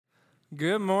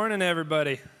Good morning,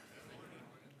 everybody.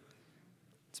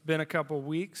 It's been a couple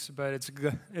weeks, but it's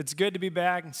good to be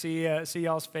back and see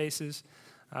y'all's faces.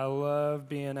 I love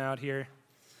being out here,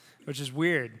 which is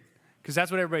weird, because that's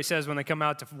what everybody says when they come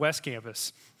out to West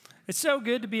Campus. It's so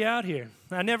good to be out here.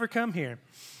 I never come here.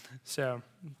 But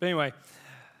anyway,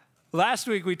 last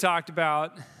week we talked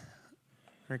about,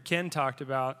 or Ken talked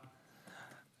about,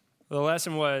 the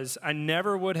lesson was, I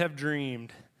never would have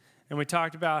dreamed. And we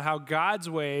talked about how God's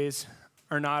ways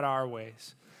are not our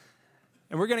ways.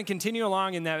 And we're going to continue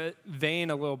along in that vein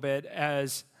a little bit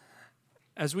as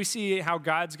we see how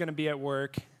God's going to be at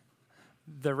work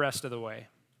the rest of the way.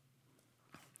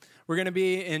 We're going to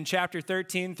be in chapter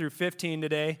 13 through 15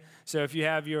 today. So if you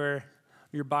have your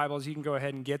Bibles, you can go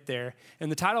ahead and get there.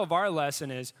 And the title of our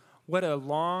lesson is, What a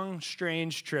Long,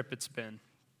 Strange Trip It's Been.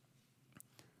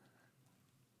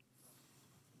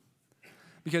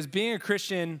 Because being a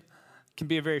Christian can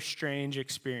be a very strange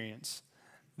experience.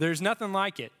 There's nothing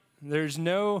like it. There's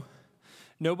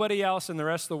nobody else in the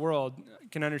rest of the world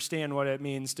can understand what it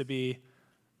means to be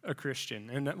a Christian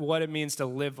and what it means to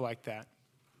live like that.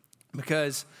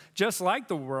 Because just like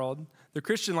the world, the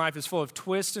Christian life is full of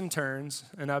twists and turns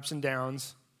and ups and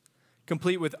downs,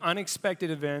 complete with unexpected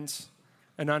events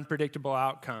and unpredictable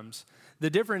outcomes.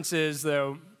 The difference is,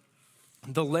 though,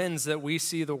 the lens that we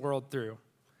see the world through.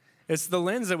 It's the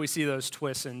lens that we see those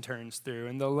twists and turns through,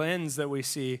 and the lens that we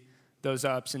see those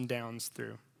ups and downs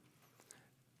through.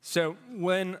 So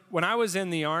when I was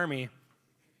in the Army,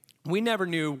 we never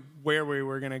knew where we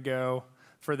were going to go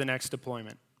for the next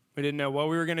deployment. We didn't know what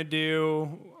we were going to do,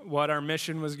 what our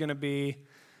mission was going to be.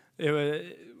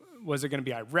 Was it going to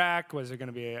be Iraq? Was it going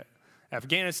to be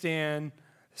Afghanistan,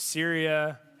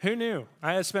 Syria? Who knew?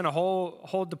 I had spent a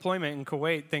whole deployment in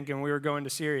Kuwait thinking we were going to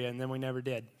Syria, and then we never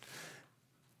did.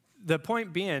 The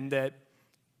point being that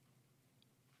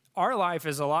our life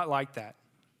is a lot like that.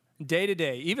 Day to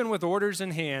day, even with orders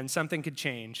in hand, something could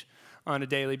change on a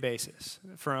daily basis.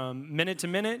 From minute to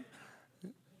minute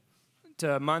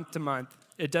to month,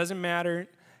 it doesn't matter.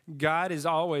 God is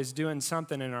always doing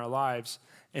something in our lives,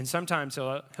 and sometimes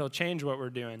he'll change what we're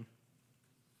doing.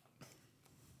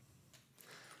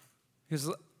 Because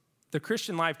the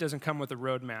Christian life doesn't come with a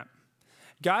roadmap.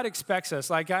 God expects us,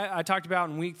 like I talked about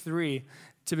in week 3,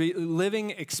 to be living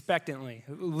expectantly,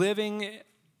 living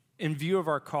in view of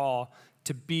our call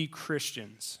to be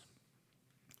Christians.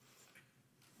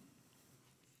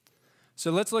 So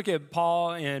let's look at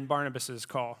Paul and Barnabas'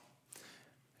 call.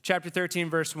 Chapter 13,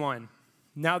 verse 1.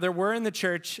 Now there were in the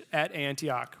church at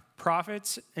Antioch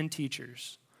prophets and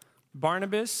teachers.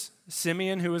 Barnabas,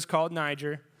 Simeon, who was called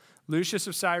Niger, Lucius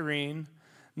of Cyrene,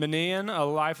 Manaen, a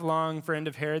lifelong friend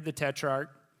of Herod the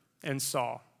Tetrarch, and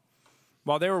Saul.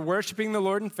 While they were worshiping the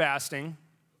Lord and fasting,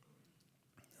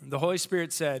 the Holy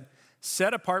Spirit said,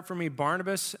 Set apart for me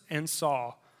Barnabas and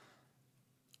Saul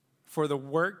for the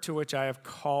work to which I have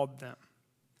called them.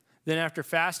 Then after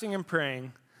fasting and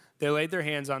praying, they laid their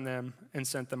hands on them and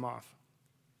sent them off.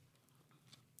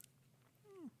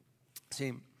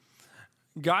 See,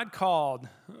 God called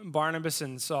Barnabas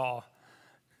and Saul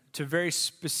to very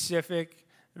specific,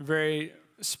 very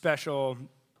special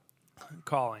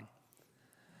calling.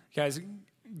 Guys,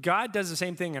 God does the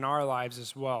same thing in our lives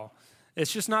as well.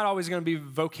 It's just not always going to be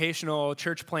vocational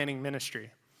church planting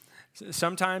ministry.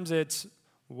 Sometimes it's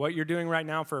what you're doing right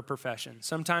now for a profession.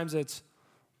 Sometimes it's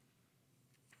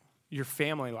your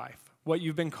family life, what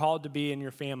you've been called to be in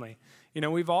your family. You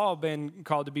know, we've all been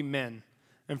called to be men.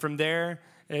 And from there,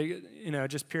 it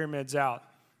just pyramids out.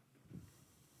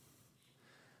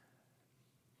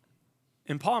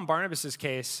 In Paul and Barnabas'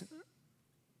 case,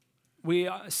 we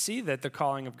see that the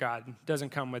calling of God doesn't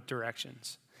come with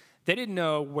directions. They didn't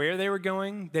know where they were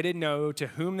going. They didn't know to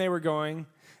whom they were going.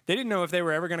 They didn't know if they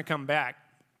were ever going to come back,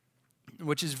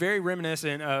 which is very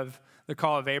reminiscent of the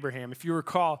call of Abraham. If you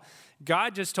recall,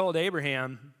 God just told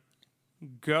Abraham,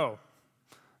 go.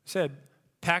 He said,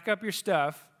 pack up your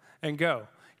stuff and go.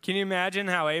 Can you imagine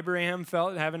how Abraham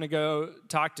felt having to go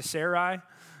talk to Sarai?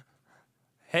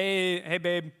 Hey,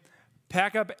 babe,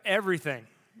 pack up everything.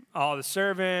 All the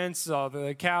servants, all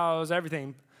the cows,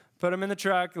 everything. Put them in the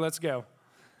truck, let's go.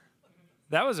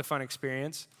 That was a fun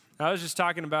experience. I was just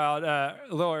talking about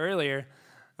a little earlier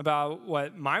about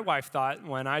what my wife thought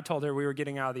when I told her we were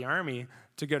getting out of the Army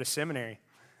to go to seminary.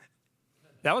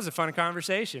 That was a fun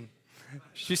conversation.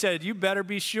 She said, you better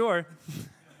be sure.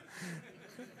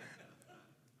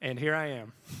 And here I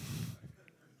am.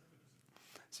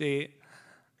 See,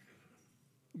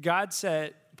 God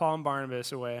set Paul and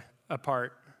Barnabas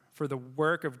apart for the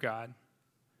work of God,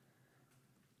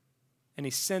 and he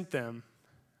sent them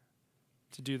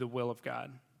to do the will of God.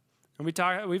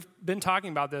 And we've been talking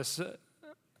about this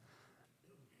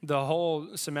the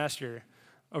whole semester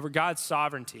over God's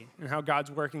sovereignty and how God's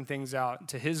working things out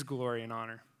to his glory and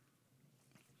honor.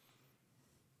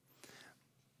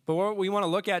 But what we want to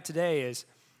look at today is,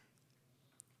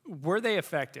 were they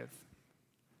effective?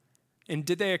 And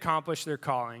did they accomplish their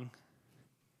calling?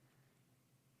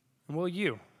 And will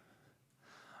you?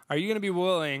 Are you going to be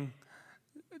willing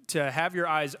to have your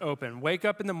eyes open, wake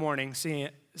up in the morning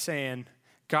saying,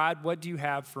 God, what do you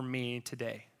have for me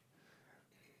today?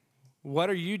 What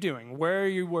are you doing? Where are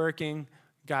you working?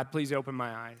 God, please open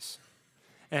my eyes.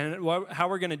 And how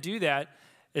we're going to do that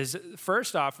is,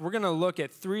 first off, we're going to look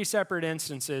at 3 separate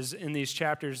instances in these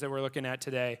chapters that we're looking at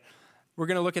today. We're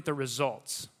going to look at the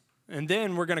results. And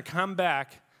then we're going to come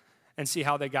back and see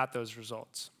how they got those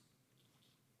results.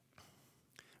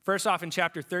 First off, in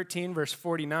chapter 13, verse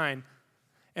 49,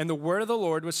 and the word of the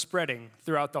Lord was spreading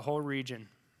throughout the whole region.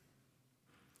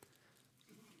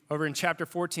 Over in chapter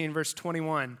 14, verse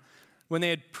 21, when they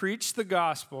had preached the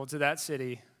gospel to that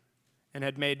city and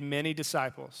had made many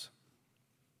disciples.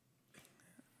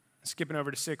 Skipping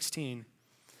over to 16.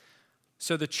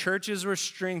 So the churches were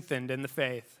strengthened in the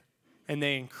faith, and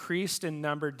they increased in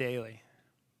number daily.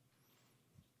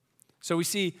 So we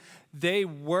see they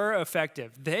were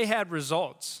effective. They had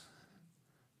results.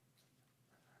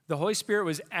 The Holy Spirit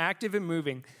was active and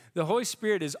moving. The Holy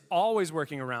Spirit is always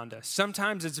working around us.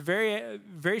 Sometimes it's very,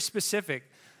 very specific.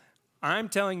 I'm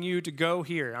telling you to go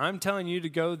here. I'm telling you to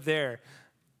go there.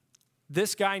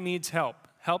 This guy needs help.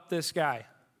 Help this guy.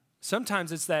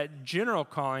 Sometimes it's that general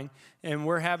calling, and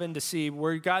we're having to see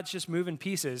where God's just moving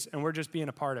pieces, and we're just being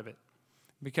a part of it.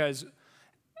 Because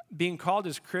being called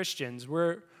as Christians,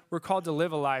 we're called to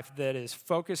live a life that is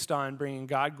focused on bringing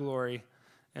God glory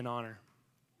and honor.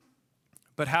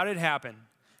 But how did it happen?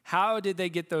 How did they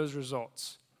get those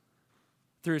results?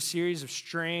 Through a series of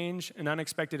strange and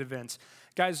unexpected events.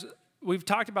 Guys, we've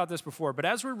talked about this before, but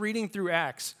as we're reading through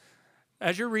Acts,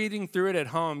 as you're reading through it at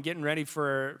home, getting ready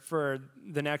for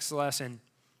the next lesson,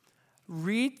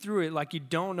 read through it like you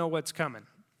don't know what's coming.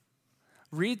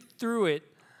 Read through it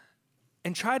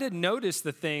and try to notice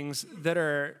the things that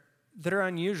are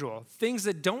unusual, things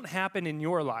that don't happen in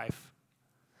your life,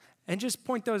 and just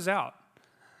point those out.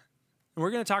 And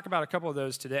we're going to talk about a couple of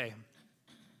those today.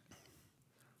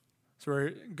 So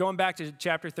we're going back to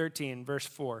chapter 13, verse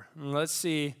 4. And let's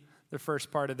see the first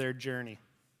part of their journey.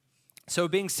 So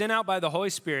being sent out by the Holy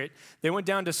Spirit, they went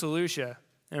down to Seleucia,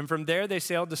 and from there they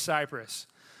sailed to Cyprus.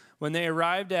 When they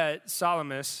arrived at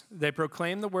Salamis, they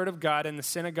proclaimed the word of God in the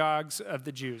synagogues of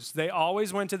the Jews. They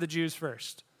always went to the Jews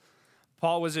first.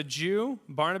 Paul was a Jew.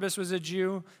 Barnabas was a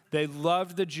Jew. They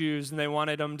loved the Jews, and they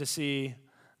wanted them to see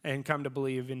and come to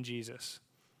believe in Jesus.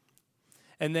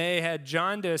 And they had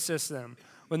John to assist them.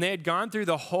 When they had gone through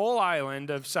the whole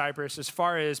island of Cyprus as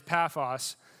far as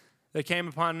Paphos, they came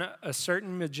upon a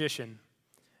certain magician,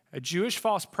 a Jewish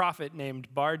false prophet named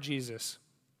Bar-Jesus,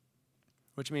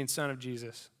 which means son of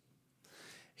Jesus.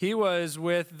 He was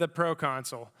with the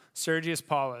proconsul, Sergius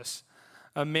Paulus,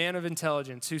 a man of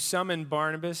intelligence, who summoned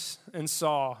Barnabas and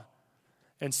Saul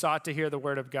and sought to hear the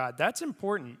word of God. That's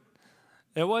important.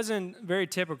 It wasn't very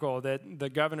typical that the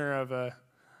governor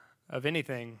of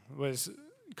anything was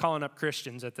calling up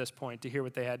Christians at this point to hear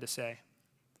what they had to say.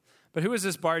 But who was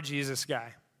this Bar-Jesus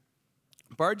guy?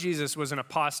 Bar-Jesus was an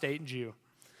apostate Jew.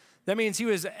 That means he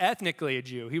was ethnically a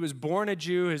Jew. He was born a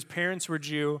Jew. His parents were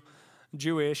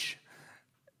Jewish.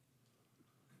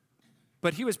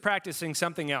 But he was practicing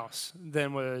something else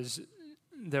that was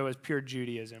pure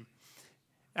Judaism.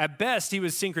 At best, he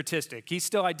was syncretistic. He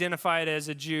still identified as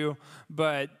a Jew,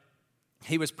 but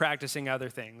he was practicing other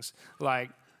things, like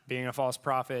being a false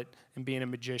prophet and being a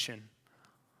magician.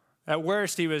 At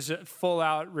worst, he was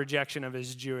full-out rejection of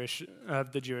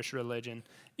the Jewish religion.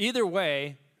 Either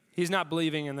way, he's not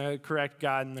believing in the correct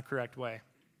God in the correct way.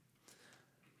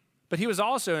 But he was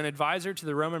also an advisor to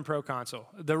the Roman proconsul.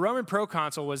 The Roman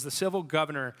proconsul was the civil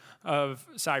governor of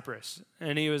Cyprus,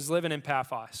 and he was living in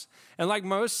Paphos. And like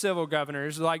most civil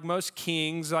governors, like most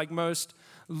kings, like most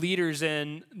leaders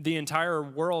in the entire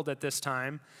world at this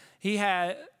time,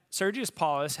 Sergius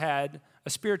Paulus had a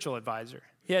spiritual advisor.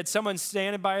 He had someone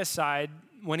standing by his side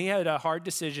when he had a hard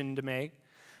decision to make,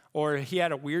 or he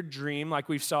had a weird dream like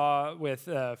we saw with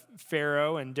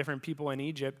Pharaoh and different people in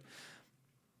Egypt.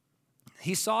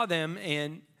 He saw them,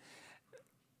 and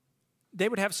they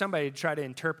would have somebody to try to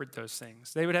interpret those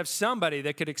things. They would have somebody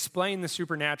that could explain the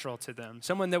supernatural to them,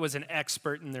 someone that was an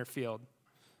expert in their field.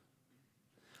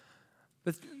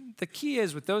 But the key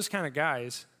is, with those kind of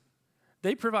guys,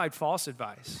 they provide false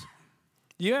advice.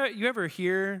 You ever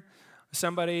hear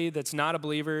somebody that's not a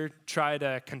believer try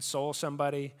to console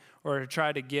somebody or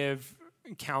try to give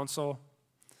counsel,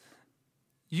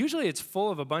 usually it's full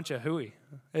of a bunch of hooey.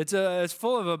 It's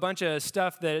full of a bunch of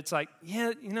stuff that it's like,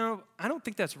 yeah, I don't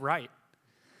think that's right.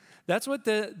 That's what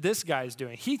this guy's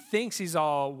doing. He thinks he's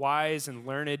all wise and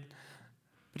learned,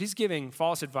 but he's giving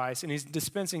false advice and he's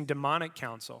dispensing demonic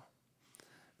counsel.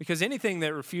 Because anything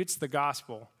that refutes the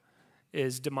gospel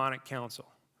is demonic counsel.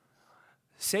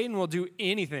 Satan will do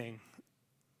anything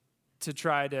to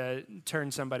try to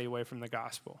turn somebody away from the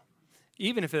gospel,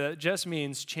 even if it just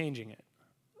means changing it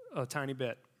a tiny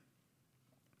bit.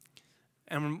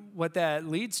 And what that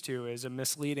leads to is a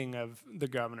misleading of the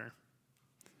governor.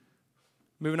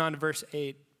 Moving on to verse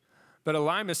 8. But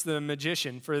Elymas the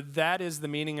magician, for that is the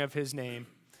meaning of his name,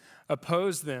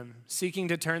 opposed them, seeking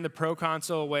to turn the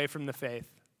proconsul away from the faith.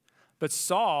 But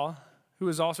Saul, who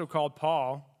is also called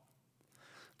Paul,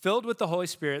 filled with the Holy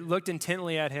Spirit, looked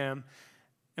intently at him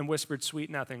and whispered sweet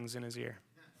nothings in his ear.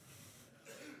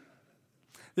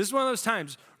 This is one of those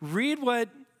times. Read what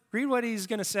he's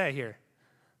going to say here.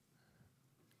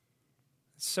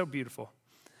 It's so beautiful.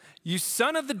 You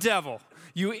son of the devil,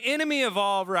 you enemy of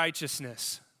all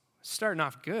righteousness. Starting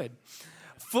off good.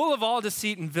 Full of all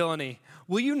deceit and villainy.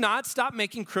 Will you not stop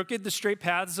making crooked the straight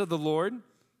paths of the Lord?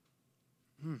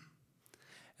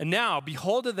 And now,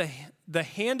 behold, the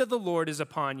hand of the Lord is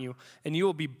upon you, and you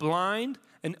will be blind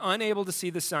and unable to see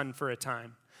the sun for a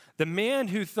time. The man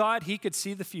who thought he could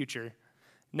see the future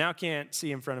now can't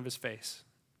see in front of his face.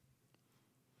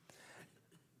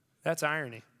 That's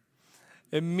irony.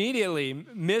 Immediately,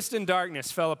 mist and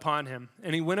darkness fell upon him,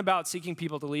 and he went about seeking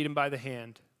people to lead him by the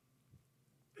hand.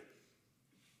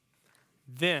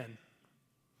 Then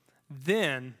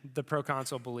the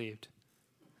proconsul believed.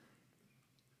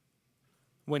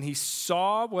 When he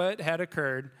saw what had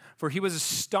occurred, for he was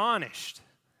astonished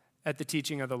at the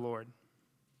teaching of the Lord.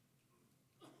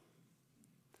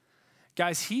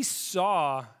 Guys, he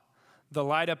saw the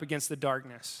light up against the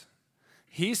darkness.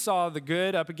 He saw the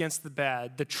good up against the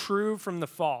bad, the true from the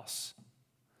false.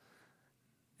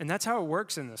 And that's how it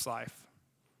works in this life.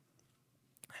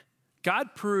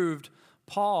 God proved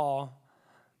Paul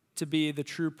to be the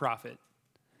true prophet.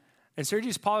 And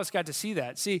Sergius Paulus got to see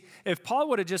that. See, if Paul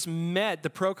would have just met the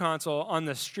proconsul on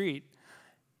the street,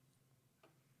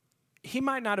 he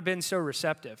might not have been so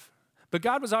receptive. But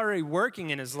God was already working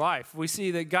in his life. We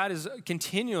see that God is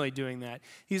continually doing that.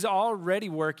 He's already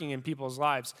working in people's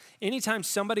lives. Anytime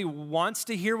somebody wants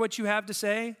to hear what you have to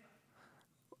say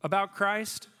about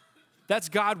Christ, that's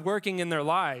God working in their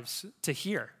lives to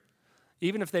hear,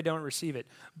 even if they don't receive it.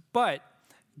 But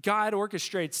God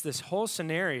orchestrates this whole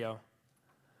scenario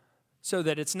so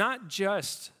that it's not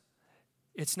just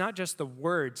the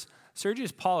words.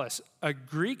 Sergius Paulus, a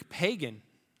Greek pagan,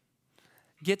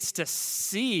 gets to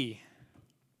see,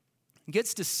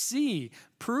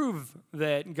 prove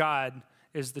that God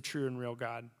is the true and real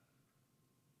God.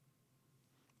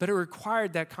 But it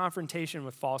required that confrontation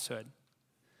with falsehood.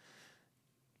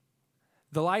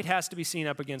 The light has to be seen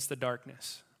up against the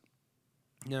darkness.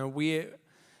 In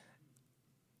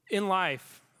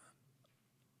life,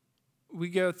 we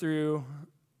go through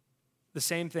the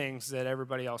same things that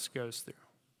everybody else goes through,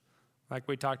 like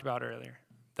we talked about earlier,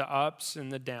 the ups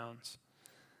and the downs.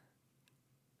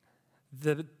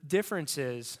 The difference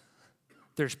is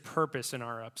there's purpose in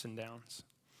our ups and downs.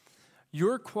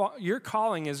 Your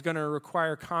calling is going to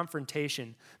require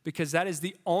confrontation because that is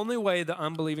the only way the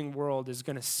unbelieving world is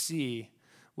going to see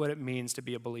what it means to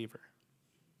be a believer.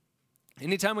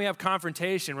 Anytime we have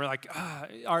confrontation, we're like,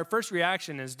 our first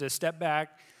reaction is to step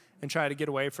back and try to get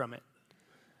away from it.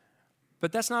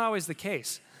 But that's not always the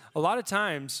case. A lot of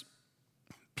times,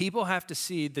 people have to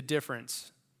see the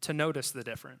difference to notice the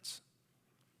difference.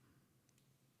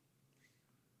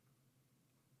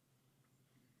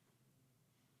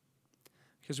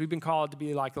 Because we've been called to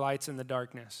be like lights in the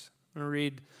darkness. I'm going to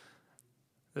read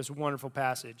this wonderful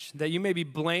passage. That you may be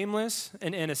blameless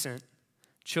and innocent,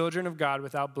 children of God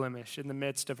without blemish, in the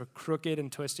midst of a crooked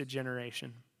and twisted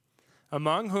generation,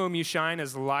 among whom you shine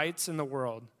as lights in the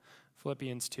world.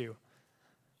 Philippians 2.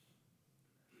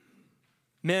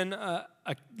 Men, a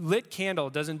lit candle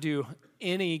doesn't do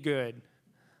any good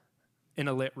in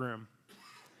a lit room.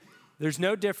 There's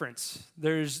no difference.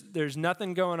 There's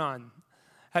nothing going on.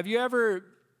 Have you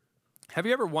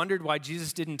ever wondered why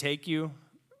Jesus didn't take you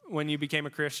when you became a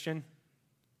Christian?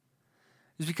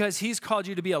 It's because he's called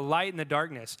you to be a light in the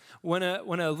darkness. When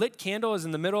a lit candle is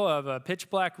in the middle of a pitch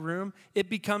black room, it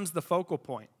becomes the focal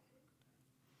point.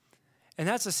 And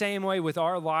that's the same way with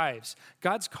our lives.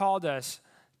 God's called us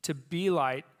to be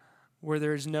light where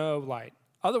there's no light,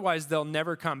 Otherwise, they'll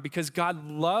never come because God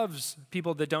loves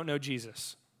people that don't know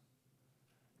Jesus.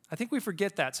 I think we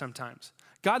forget that sometimes.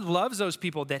 God loves those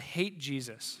people that hate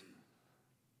Jesus.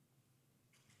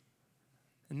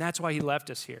 And that's why he left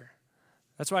us here.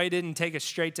 That's why he didn't take us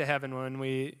straight to heaven when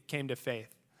we came to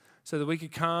faith, so that we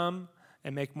could come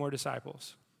and make more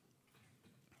disciples.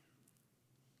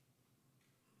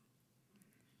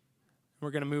 We're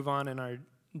going to move on in our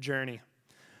journey.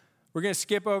 We're going to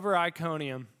skip over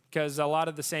Iconium because a lot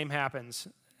of the same happens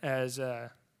as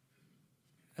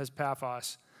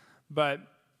Paphos. But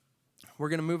we're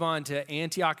going to move on to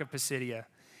Antioch of Pisidia.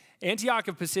 Antioch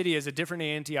of Pisidia is a different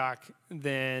Antioch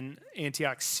than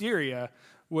Antioch, Syria,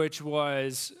 which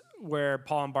was where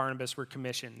Paul and Barnabas were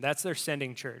commissioned. That's their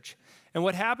sending church. And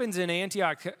what happens in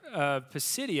Antioch of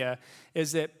Pisidia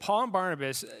is that Paul and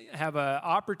Barnabas have an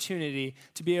opportunity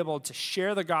to be able to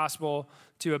share the gospel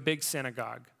to a big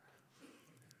synagogue.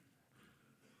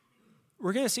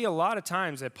 We're going to see a lot of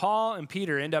times that Paul and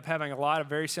Peter end up having a lot of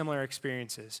very similar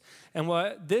experiences. And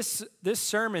what this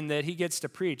sermon that he gets to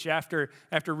preach after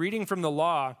reading from the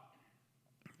law,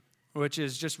 which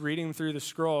is just reading through the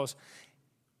scrolls,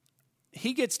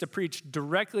 he gets to preach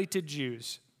directly to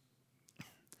Jews,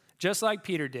 just like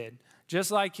Peter did.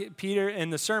 Just like Peter,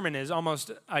 and the sermon is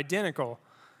almost identical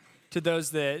to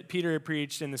those that Peter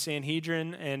preached in the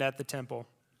Sanhedrin and at the temple.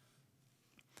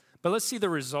 But let's see the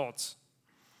results.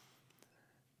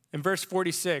 In verse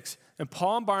 46, and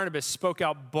Paul and Barnabas spoke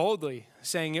out boldly,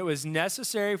 saying it was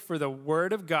necessary for the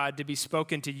word of God to be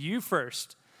spoken to you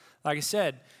first. Like I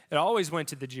said, it always went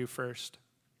to the Jew first.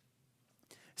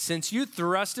 Since you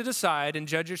thrust it aside and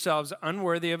judge yourselves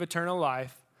unworthy of eternal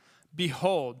life,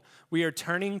 behold, we are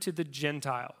turning to the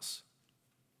Gentiles.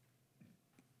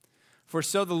 For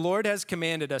so the Lord has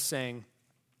commanded us, saying,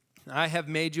 I have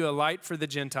made you a light for the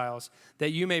Gentiles,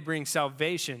 that you may bring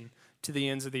salvation to the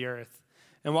ends of the earth.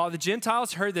 And while the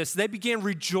Gentiles heard this, they began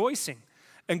rejoicing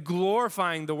and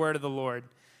glorifying the word of the Lord.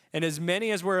 And as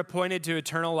many as were appointed to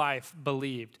eternal life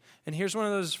believed. And here's one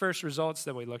of those first results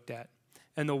that we looked at.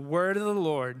 And the word of the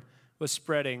Lord was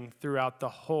spreading throughout the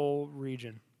whole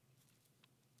region.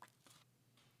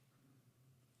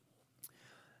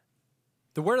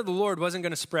 The word of the Lord wasn't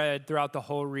going to spread throughout the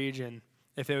whole region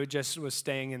if it just was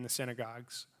staying in the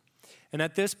synagogues. And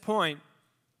at this point,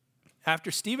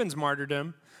 after Stephen's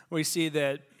martyrdom, we see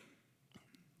that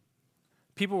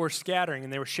people were scattering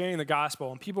and they were sharing the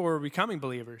gospel and people were becoming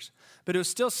believers. But it was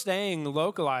still staying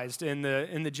localized in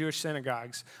the Jewish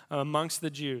synagogues amongst the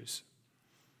Jews.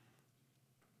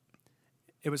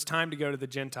 It was time to go to the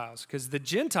Gentiles because the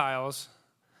Gentiles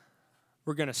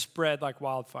were going to spread like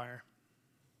wildfire.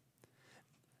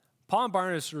 Paul and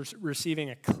Barnabas were receiving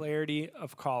a clarity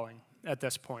of calling at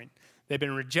this point. They'd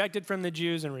been rejected from the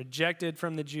Jews and rejected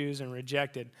from the Jews and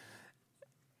rejected.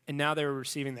 And now they were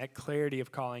receiving that clarity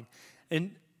of calling.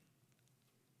 And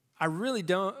I really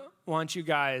don't want you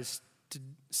guys to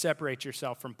separate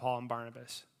yourself from Paul and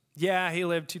Barnabas. Yeah, he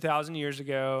lived 2,000 years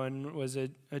ago and was a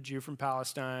Jew from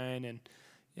Palestine. And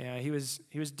yeah, he was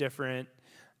different.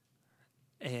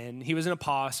 And he was an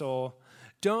apostle.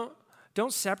 Don't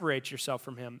separate yourself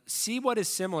from him. See what is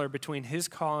similar between his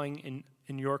calling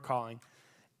and your calling.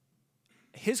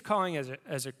 His calling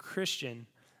as a Christian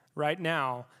right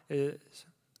now is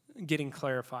getting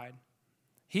clarified.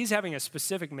 He's having a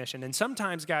specific mission. And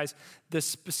sometimes, guys, the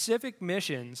specific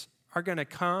missions are going to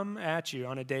come at you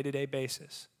on a day-to-day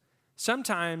basis.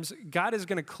 Sometimes God is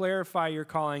going to clarify your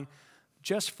calling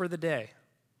just for the day.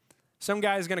 Some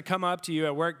guy is going to come up to you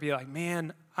at work, be like,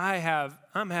 man,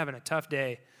 I'm having a tough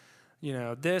day. You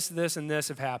know, this, and this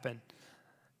have happened.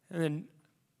 And then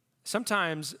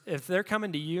sometimes if they're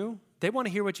coming to you, they want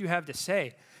to hear what you have to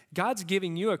say. God's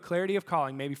giving you a clarity of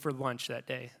calling, maybe for lunch that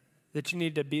day, that you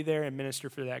need to be there and minister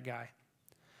for that guy.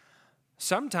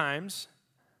 Sometimes,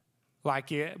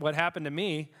 like what happened to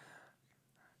me,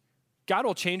 God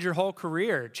will change your whole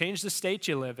career, change the state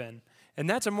you live in. And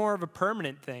that's a more of a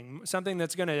permanent thing, something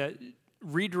that's going to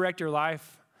redirect your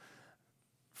life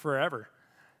forever.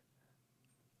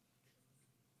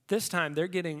 This time, they're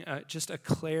getting just a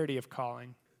clarity of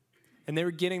calling. And they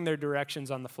were getting their directions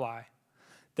on the fly.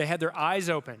 They had their eyes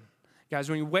open. Guys,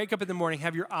 when you wake up in the morning,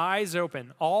 have your eyes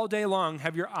open. All day long,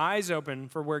 have your eyes open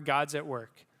for where God's at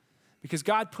work. Because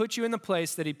God put you in the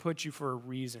place that he put you for a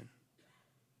reason.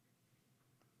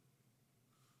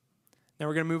 Now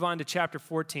we're going to move on to chapter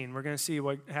 14. We're going to see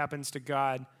what happens to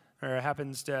God, or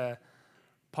happens to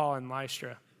Paul and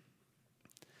Lystra.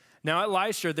 Now at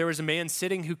Lystra, there was a man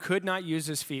sitting who could not use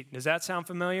his feet. Does that sound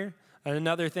familiar?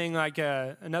 Another thing like,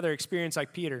 another experience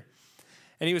like Peter.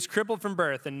 And he was crippled from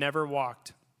birth and never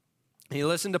walked. He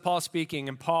listened to Paul speaking,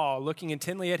 and Paul, looking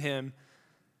intently at him,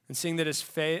 and seeing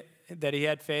that that he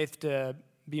had faith to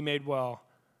be made well,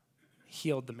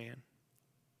 healed the man.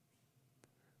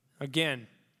 Again,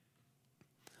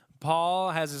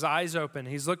 Paul has his eyes open.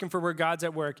 He's looking for where God's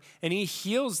at work, and he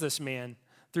heals this man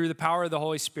through the power of the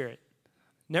Holy Spirit.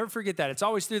 Never forget that. It's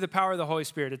always through the power of the Holy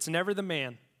Spirit. It's never the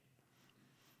man.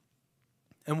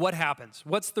 And what happens?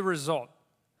 What's the result?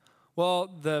 Well,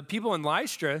 the people in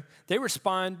Lystra, they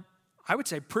respond, I would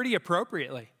say, pretty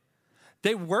appropriately.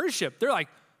 They worship. They're like,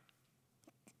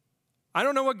 I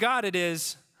don't know what God it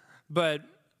is, but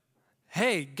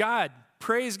hey, God,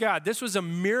 praise God. This was a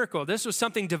miracle. This was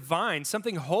something divine,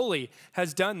 something holy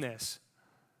has done this.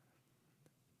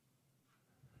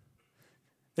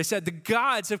 They said, the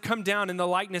gods have come down in the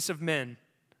likeness of men.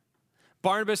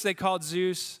 Barnabas they called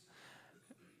Zeus,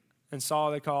 and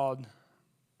Paul they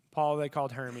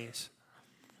called Hermes.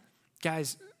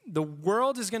 Guys, the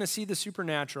world is going to see the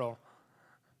supernatural,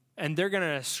 and they're going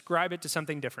to ascribe it to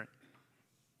something different,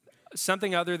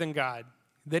 something other than God.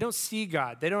 They don't see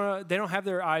God. They don't have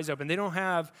their eyes open. They don't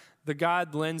have the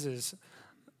God lenses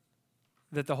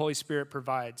that the Holy Spirit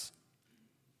provides.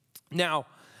 Now,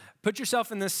 put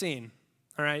yourself in this scene,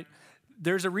 all right?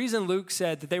 There's a reason Luke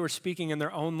said that they were speaking in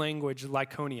their own language,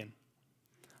 Lycaonian.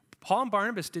 Paul and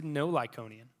Barnabas didn't know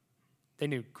Lycaonian. They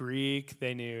knew Greek.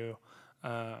 They knew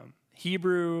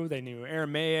Hebrew. They knew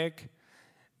Aramaic.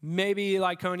 Maybe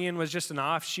Lycaonian was just an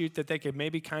offshoot that they could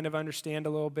maybe kind of understand a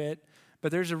little bit.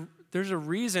 But there's a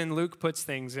reason Luke puts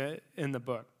things in the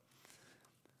book.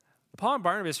 Paul and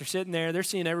Barnabas are sitting there. They're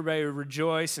seeing everybody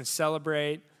rejoice and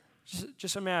celebrate.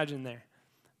 Just imagine there.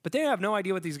 But they have no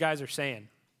idea what these guys are saying.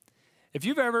 If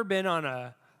you've ever been on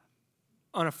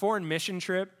a foreign mission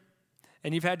trip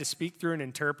and you've had to speak through an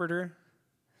interpreter,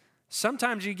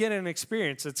 sometimes you get an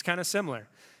experience that's kind of similar.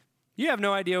 You have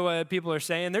no idea what people are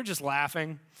saying. They're just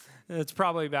laughing. It's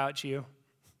probably about you.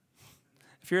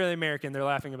 If you're the American, they're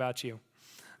laughing about you.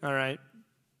 All right?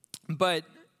 But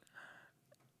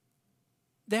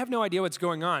they have no idea what's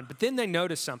going on. But then they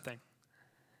notice something.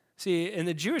 See, in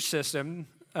the Jewish system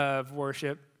of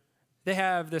worship, they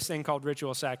have this thing called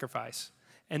ritual sacrifice.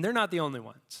 And they're not the only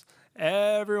ones.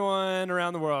 Everyone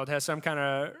around the world has some kind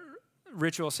of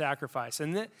ritual sacrifice.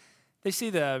 And they see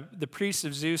the priests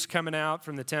of Zeus coming out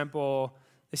from the temple.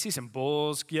 They see some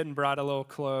bulls getting brought a little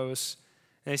close.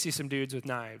 And they see some dudes with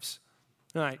knives.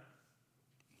 They're like,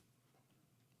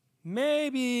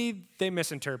 maybe they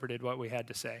misinterpreted what we had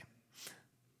to say.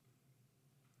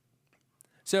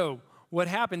 So what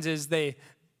happens is they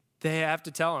have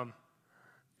to tell them,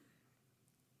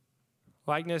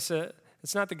 likeness,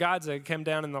 it's not the gods that come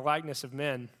down in the likeness of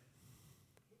men.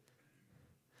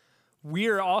 We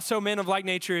are also men of like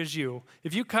nature as you.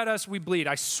 If you cut us, we bleed,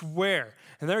 I swear.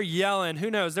 And they're yelling, who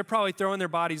knows, they're probably throwing their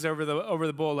bodies over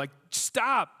the bull, like,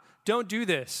 stop, don't do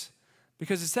this.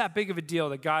 Because it's that big of a deal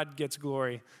that God gets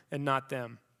glory and not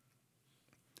them.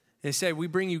 They say, we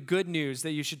bring you good news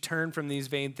that you should turn from these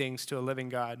vain things to a living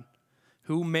God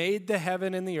who made the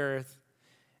heaven and the earth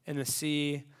and the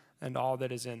sea and all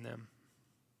that is in them.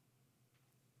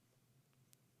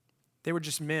 They were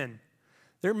just men.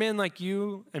 They're men like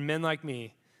you and men like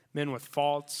me, men with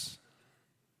faults,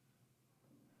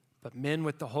 but men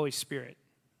with the Holy Spirit.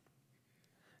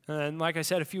 And like I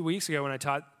said a few weeks ago when I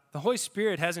taught, the Holy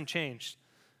Spirit hasn't changed.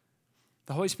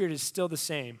 The Holy Spirit is still the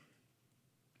same.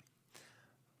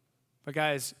 But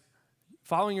guys,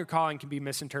 following your calling can be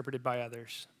misinterpreted by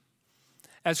others.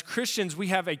 As Christians, we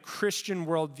have a Christian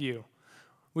worldview.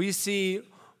 We see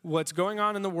what's going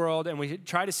on in the world and we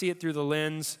try to see it through the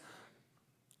lens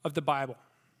of the Bible.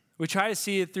 We try to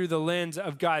see it through the lens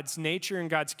of God's nature and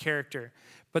God's character.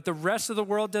 But the rest of the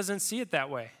world doesn't see it that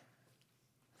way.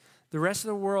 The rest of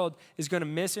the world is going to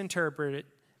misinterpret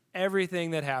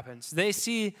everything that happens. They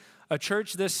see a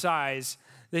church this size,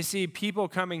 they see people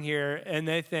coming here, and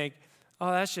they think, oh,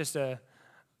 that's just a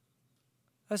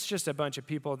bunch of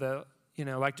people that,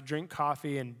 like to drink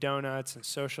coffee and donuts and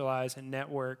socialize and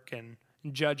network and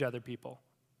judge other people.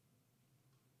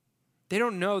 They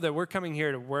don't know that we're coming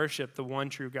here to worship the one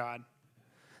true God.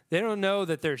 They don't know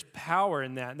that there's power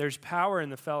in that. There's power in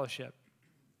the fellowship.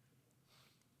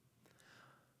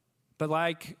 But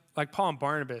like Paul and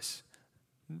Barnabas,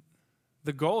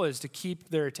 the goal is to keep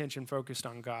their attention focused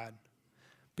on God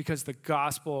because the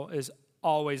gospel is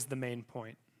always the main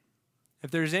point.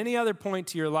 If there's any other point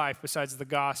to your life besides the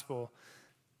gospel,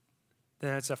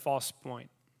 then it's a false point.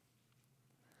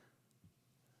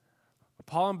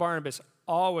 Paul and Barnabas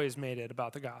always made it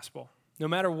about the gospel, no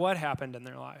matter what happened in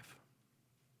their life.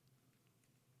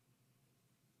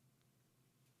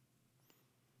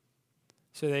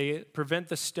 So they prevent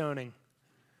the stoning.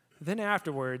 Then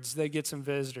afterwards, they get some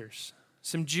visitors.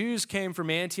 Some Jews came from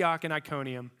Antioch and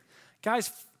Iconium.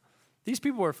 Guys, these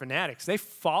people were fanatics. They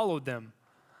followed them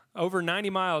over 90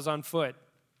 miles on foot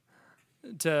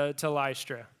to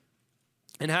Lystra.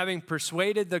 And having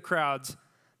persuaded the crowds,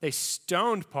 they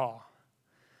stoned Paul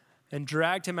and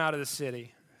dragged him out of the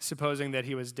city, supposing that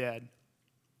he was dead.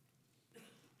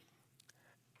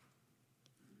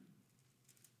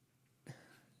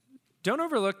 Don't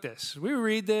overlook this. We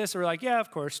read this, we're like, yeah,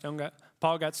 of course,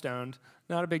 Paul got stoned.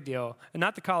 Not a big deal. And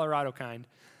not the Colorado kind.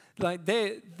 Like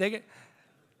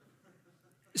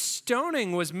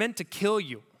stoning was meant to kill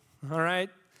you, all right?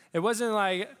 It wasn't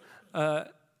like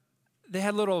they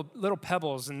had little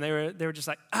pebbles and they were just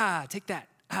like, take that,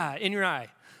 in your eye.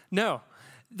 No,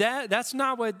 that's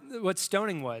not what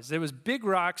stoning was. It was big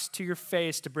rocks to your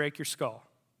face to break your skull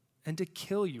and to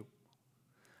kill you.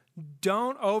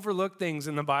 Don't overlook things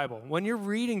in the Bible. When you're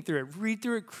reading through it, read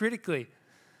through it critically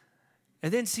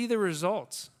and then see the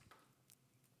results.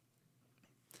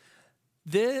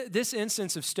 This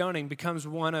instance of stoning becomes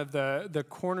one of the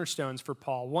cornerstones for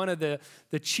Paul, one of the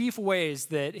chief ways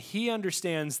that he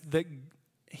understands that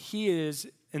he is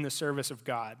in the service of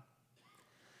God.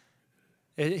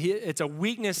 It's a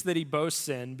weakness that he boasts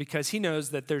in because he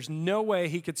knows that there's no way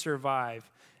he could survive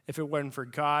if it wasn't for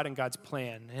God and God's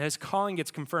plan. And his calling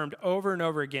gets confirmed over and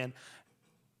over again.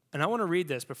 And I want to read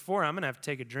this before I'm going to have to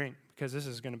take a drink because this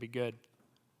is going to be good.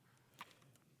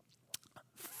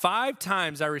 5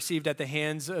 times I received at the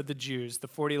hands of the Jews the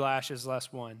 40 lashes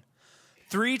less one.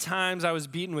 3 times I was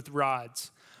beaten with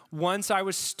rods. Once I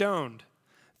was stoned.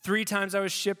 3 times I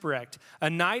was shipwrecked. A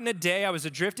night and a day I was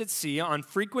adrift at sea on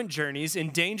frequent journeys,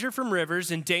 in danger from rivers,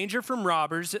 in danger from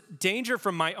robbers, danger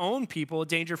from my own people,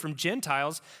 danger from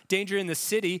Gentiles, danger in the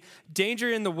city,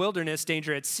 danger in the wilderness,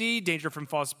 danger at sea, danger from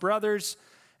false brothers,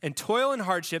 and toil and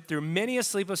hardship through many a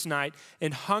sleepless night,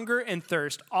 in hunger and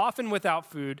thirst, often without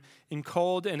food, in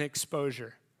cold and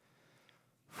exposure.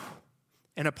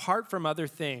 And apart from other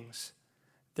things,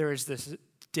 there is this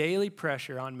daily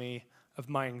pressure on me of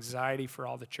my anxiety for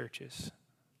all the churches.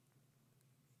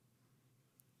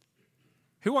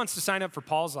 Who wants to sign up for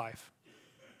Paul's life?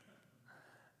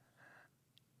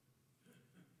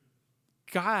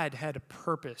 God had a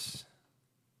purpose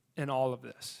in all of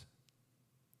this.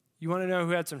 You want to know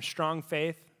who had some strong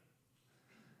faith?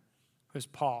 It was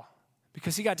Paul,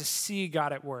 because he got to see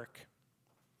God at work.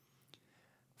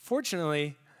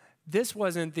 Fortunately, this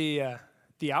wasn't the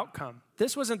outcome.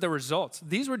 This wasn't the results.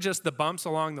 These were just the bumps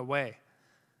along the way.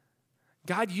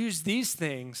 God used these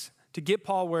things to get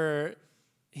Paul where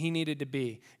he needed to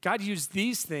be. God used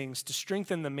these things to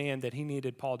strengthen the man that he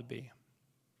needed Paul to be.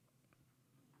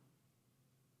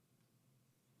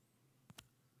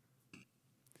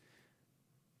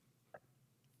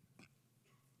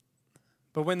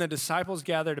 But when the disciples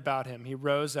gathered about him, he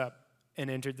rose up and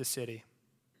entered the city.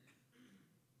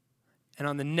 And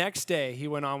on the next day, he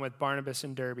went on with Barnabas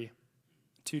and Derbe.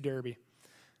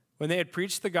 When they had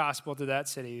preached the gospel to that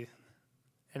city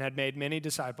and had made many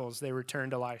disciples, they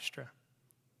returned to Lystra.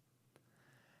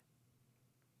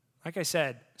 Like I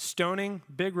said, stoning,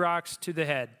 big rocks to the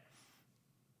head.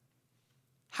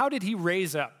 How did he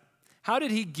raise up? How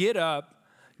did he get up,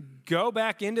 go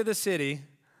back into the city,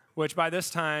 which by this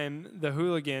time, the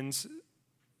hooligans,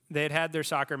 they had their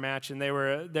soccer match and they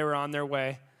were on their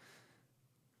way.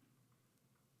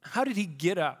 How did he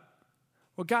get up?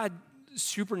 Well, God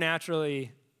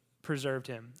supernaturally preserved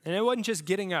him. And it wasn't just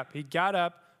getting up. He got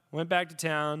up, went back to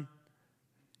town,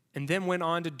 and then went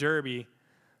on to Derbe,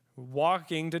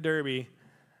 walking to Derbe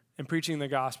and preaching the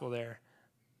gospel there.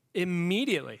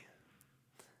 Immediately.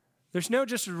 There's no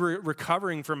just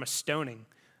recovering from a stoning.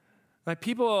 Like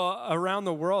people around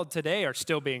the world today are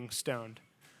still being stoned.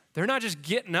 They're not just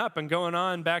getting up and going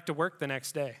on back to work the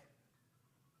next day.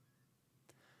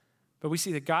 But we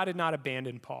see that God had not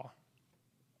abandoned Paul.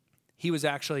 He was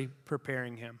actually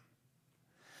preparing him.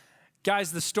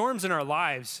 Guys, the storms in our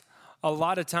lives, a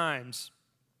lot of times,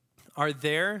 are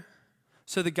there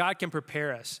so that God can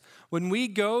prepare us. When we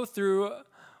go through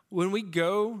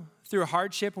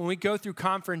hardship, when we go through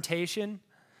confrontation,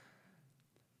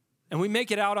 and we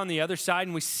make it out on the other side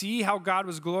and we see how God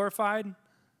was glorified,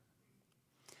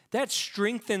 that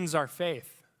strengthens our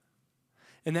faith.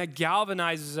 And that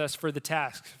galvanizes us for the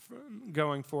task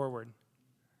going forward.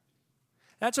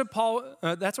 That's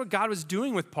what God was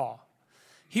doing with Paul.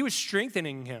 He was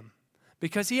strengthening him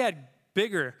because he had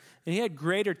bigger and he had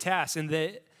greater tasks. And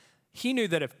that he knew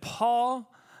that if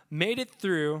Paul made it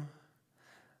through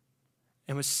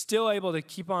and was still able to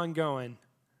keep on going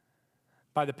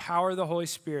by the power of the Holy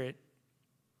Spirit,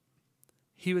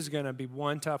 he was going to be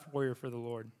one tough warrior for the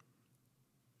Lord.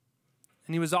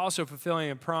 And he was also fulfilling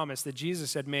a promise that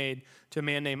Jesus had made to a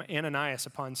man named Ananias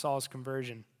upon Saul's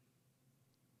conversion.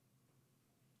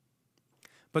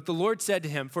 But the Lord said to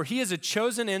him, "For he is a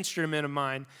chosen instrument of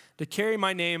mine to carry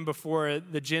my name before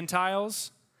the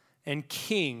Gentiles and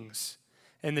kings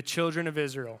and the children of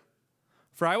Israel.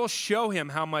 For I will show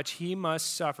him how much he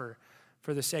must suffer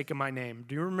for the sake of my name."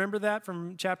 Do you remember that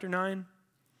from chapter 9?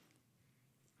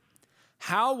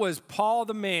 How was Paul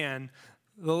the man,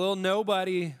 the little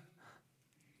nobody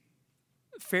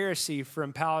Pharisee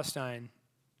from Palestine,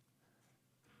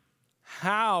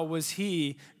 how was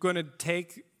he going to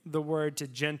take the word to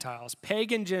Gentiles,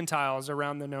 pagan Gentiles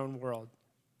around the known world?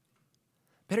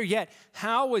 Better yet,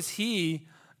 how was he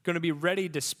going to be ready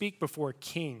to speak before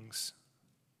kings?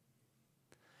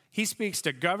 He speaks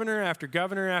to governor after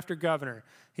governor after governor.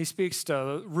 He speaks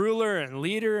to ruler and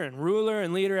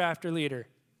leader after leader.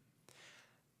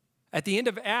 At the end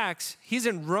of Acts, he's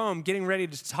in Rome getting ready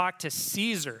to talk to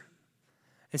Caesar.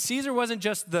 And Caesar wasn't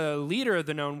just the leader of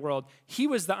the known world. He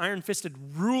was the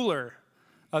iron-fisted ruler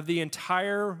of the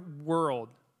entire world.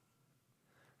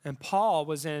 And Paul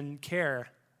was in care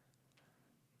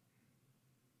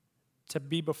to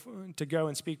go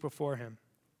and speak before him.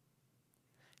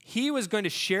 He was going to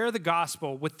share the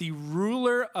gospel with the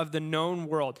ruler of the known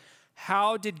world.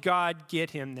 How did God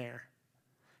get him there?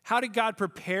 How did God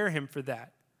prepare him for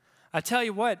that? I tell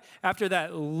you what, after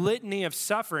that litany of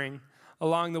suffering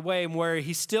along the way, where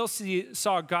he still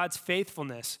saw God's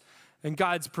faithfulness and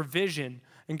God's provision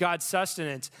and God's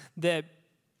sustenance, that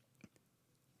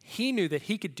he knew that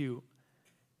he could do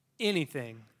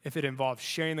anything if it involved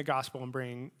sharing the gospel and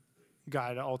bringing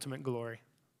God ultimate glory.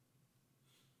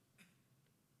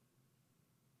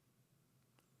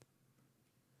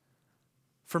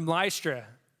 From Lystra,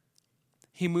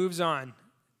 he moves on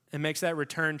and makes that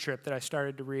return trip that I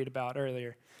started to read about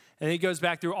earlier. And he goes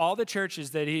back through all the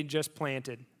churches that he just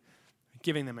planted,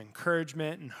 giving them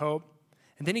encouragement and hope.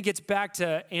 And then he gets back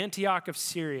to Antioch of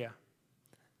Syria.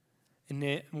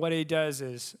 And what he does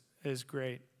is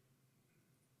great.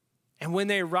 And when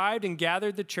they arrived and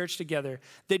gathered the church together,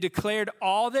 they declared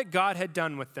all that God had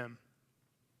done with them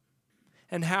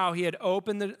and how he had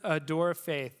opened a door of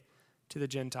faith to the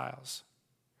Gentiles.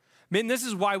 Man, this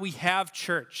is why we have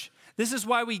church. This is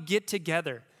why we get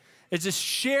together, is to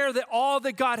share all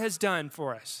that God has done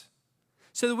for us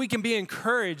so that we can be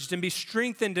encouraged and be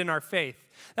strengthened in our faith.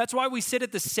 That's why we sit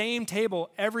at the same table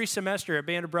every semester at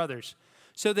Band of Brothers,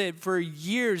 so that for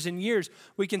years and years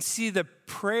we can see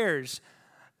prayers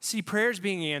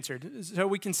being answered, so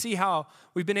we can see how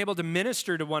we've been able to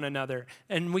minister to one another,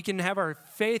 and we can have our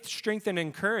faith strengthened and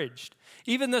encouraged.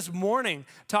 Even this morning,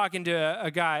 talking to a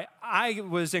guy, I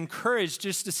was encouraged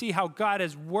just to see how God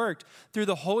has worked through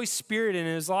the Holy Spirit in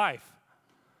his life,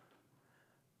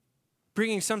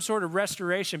 bringing some sort of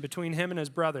restoration between him and his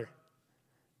brother.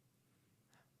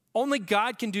 Only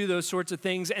God can do those sorts of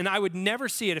things, and I would never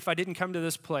see it if I didn't come to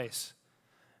this place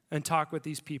and talk with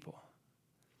these people.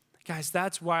 Guys,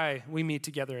 that's why we meet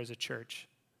together as a church.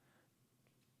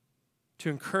 To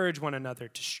encourage one another,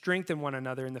 to strengthen one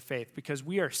another in the faith, because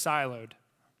we are siloed.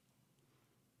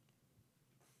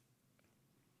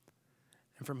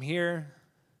 And from here,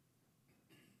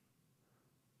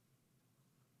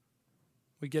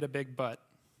 we get a big but.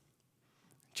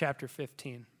 Chapter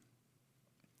 15.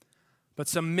 But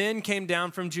some men came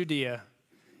down from Judea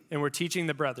and were teaching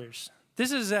the brothers.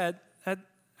 This is at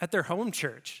their home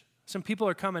church. Some people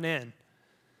are coming in.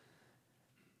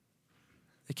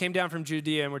 They came down from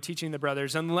Judea and were teaching the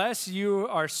brothers, unless you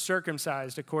are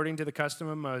circumcised according to the custom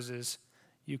of Moses,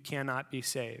 you cannot be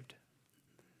saved.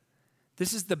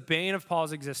 This is the bane of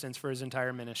Paul's existence for his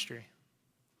entire ministry.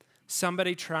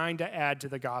 Somebody trying to add to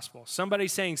the gospel. Somebody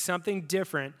saying something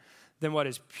different than what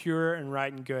is pure and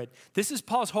right and good. This is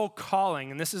Paul's whole calling,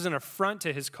 and this is an affront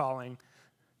to his calling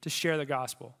to share the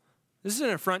gospel. This is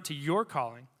an affront to your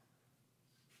calling.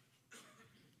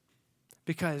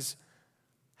 Because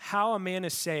how a man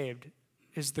is saved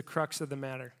is the crux of the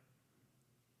matter.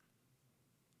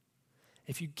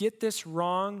 If you get this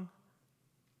wrong,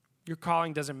 your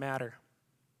calling doesn't matter.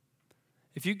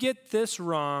 If you get this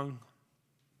wrong,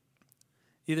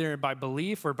 either by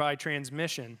belief or by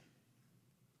transmission,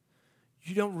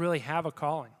 you don't really have a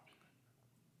calling.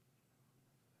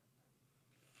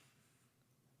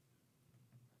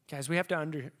 Guys, we have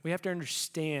to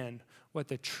understand what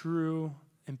the true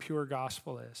and pure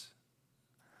gospel is,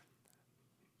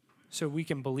 so we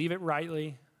can believe it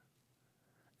rightly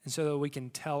and so that we can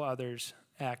tell others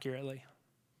accurately.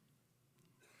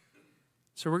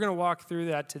 So we're going to walk through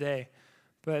that today.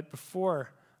 But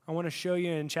before, I want to show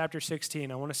you in chapter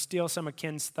 16, I want to steal some of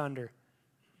Ken's thunder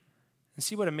and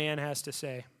see what a man has to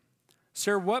say.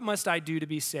 "Sir, what must I do to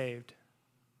be saved?"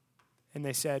 And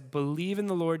they said, "Believe in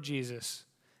the Lord Jesus,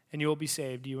 and you will be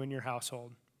saved, you and your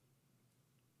household."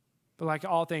 But like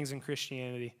all things in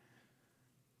Christianity,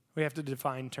 we have to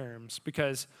define terms,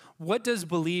 because what does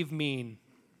believe mean?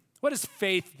 What does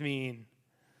faith mean?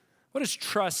 What does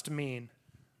trust mean?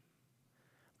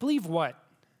 Believe what?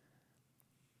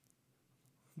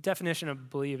 The definition of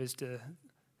believe is to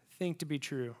think to be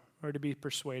true or to be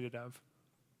persuaded of.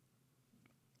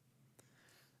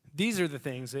 These are the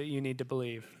things that you need to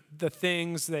believe, the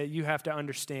things that you have to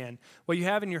understand. What you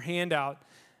have in your handout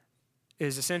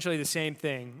is essentially the same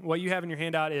thing. What you have in your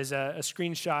handout is a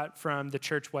screenshot from the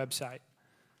church website.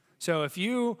 So if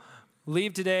you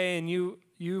leave today and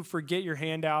you forget your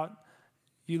handout,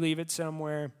 you leave it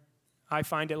somewhere, I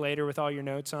find it later with all your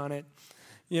notes on it,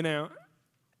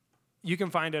 you can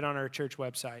find it on our church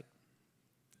website.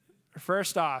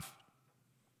 First off,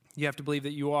 you have to believe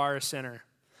that you are a sinner.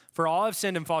 For all have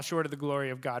sinned and fall short of the glory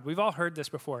of God. We've all heard this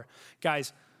before.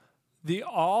 Guys, the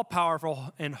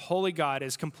all-powerful and holy God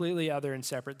is completely other and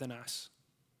separate than us.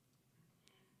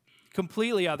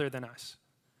 Completely other than us.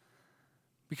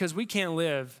 Because we can't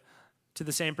live to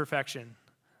the same perfection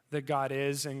that God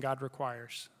is and God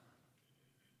requires.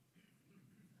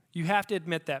 You have to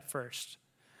admit that first.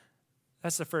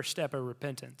 That's the first step of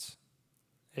repentance,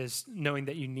 is knowing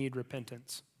that you need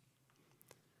repentance.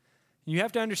 You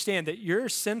have to understand that your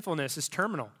sinfulness is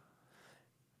terminal.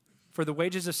 For the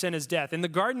wages of sin is death. In the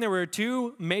garden, there were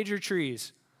two major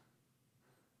trees.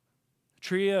 The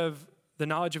tree of the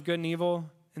knowledge of good and evil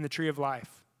and the tree of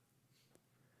life.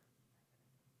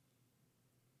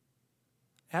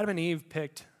 Adam and Eve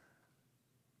picked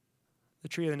the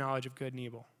tree of the knowledge of good and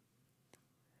evil.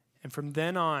 And from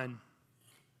then on,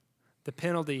 the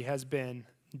penalty has been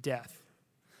death.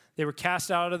 They were cast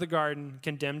out of the garden,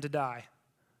 condemned to die.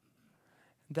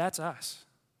 That's us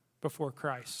before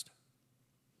Christ.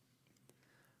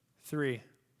 3,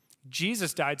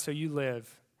 Jesus died so you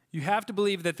live. You have to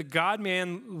believe that the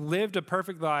God-man lived a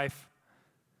perfect life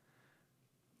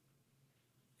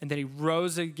and that he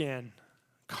rose again,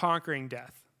 conquering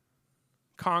death,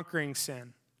 conquering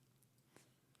sin.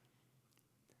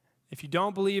 If you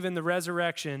don't believe in the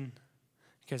resurrection,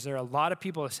 because there are a lot of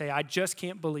people that say, "I just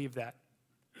can't believe that,"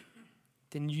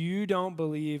 then you don't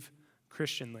believe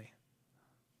Christianly.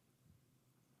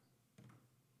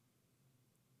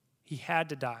 He had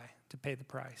to die to pay the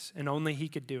price, and only he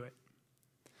could do it.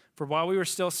 For while we were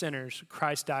still sinners,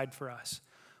 Christ died for us.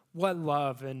 What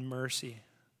love and mercy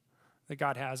that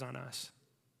God has on us.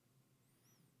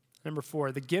 Number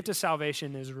 4, the gift of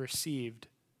salvation is received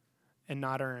and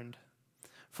not earned.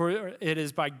 For it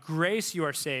is by grace you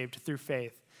are saved through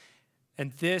faith.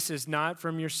 And this is not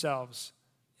from yourselves.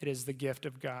 It is the gift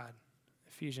of God.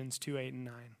 Ephesians 2:8 and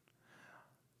 9.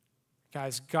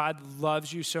 Guys, God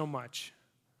loves you so much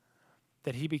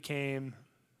that he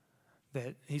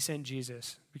sent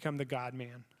Jesus, become the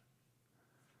God-man.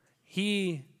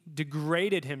 He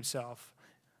degraded himself,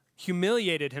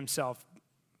 humiliated himself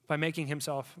by making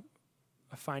himself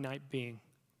a finite being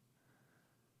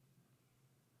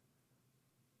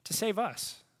to save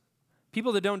us,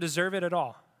 people that don't deserve it at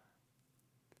all.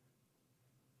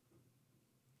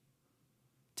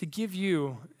 To give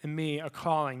you and me a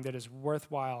calling that is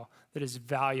worthwhile, that is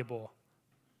valuable,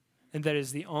 and that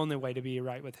is the only way to be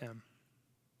right with him.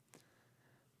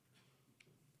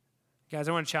 Guys,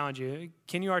 I want to challenge you.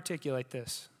 Can you articulate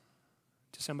this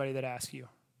to somebody that asks you?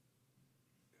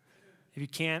 If you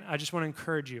can't, I just want to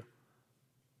encourage you.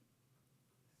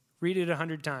 Read it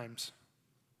 100 times.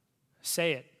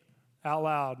 Say it out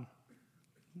loud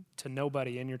to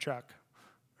nobody in your truck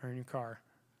or in your car.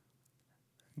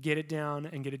 Get it down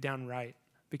and get it down right,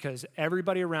 because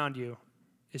everybody around you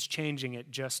is changing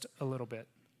it just a little bit.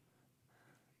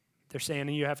 They're saying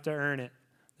you have to earn it.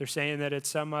 They're saying that it's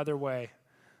some other way.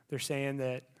 They're saying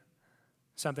that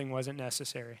something wasn't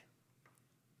necessary.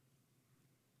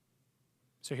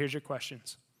 So here's your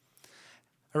questions.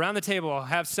 Around the table, I'll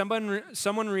have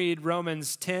someone read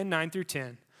Romans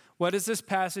 10:9-10. What does this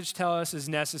passage tell us is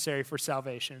necessary for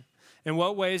salvation? In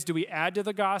what ways do we add to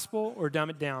the gospel or dumb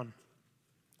it down?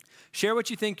 Share what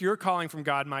you think your calling from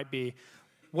God might be.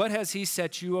 What has he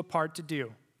set you apart to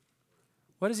do?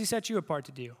 What has he set you apart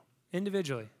to do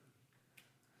individually?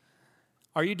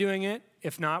 Are you doing it?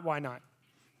 If not, why not?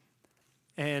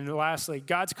 And lastly,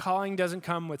 God's calling doesn't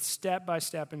come with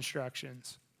step-by-step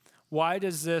instructions. Why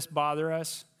does this bother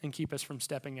us and keep us from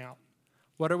stepping out?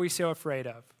 What are we so afraid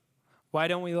of? Why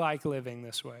don't we like living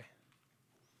this way?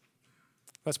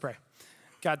 Let's pray.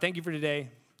 God, thank you for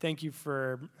today. Thank you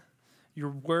for your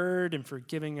word and for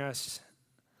giving us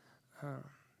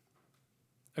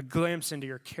a glimpse into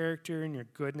your character and your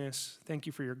goodness. Thank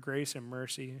you for your grace and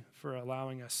mercy, for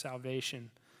allowing us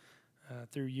salvation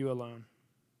through you alone.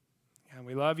 And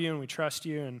we love you and we trust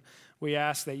you, and we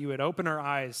ask that you would open our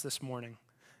eyes this morning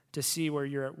to see where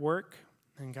you're at work.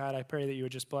 And God, I pray that you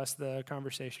would just bless the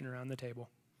conversation around the table.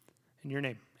 In your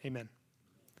name, amen.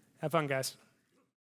 Have fun, guys.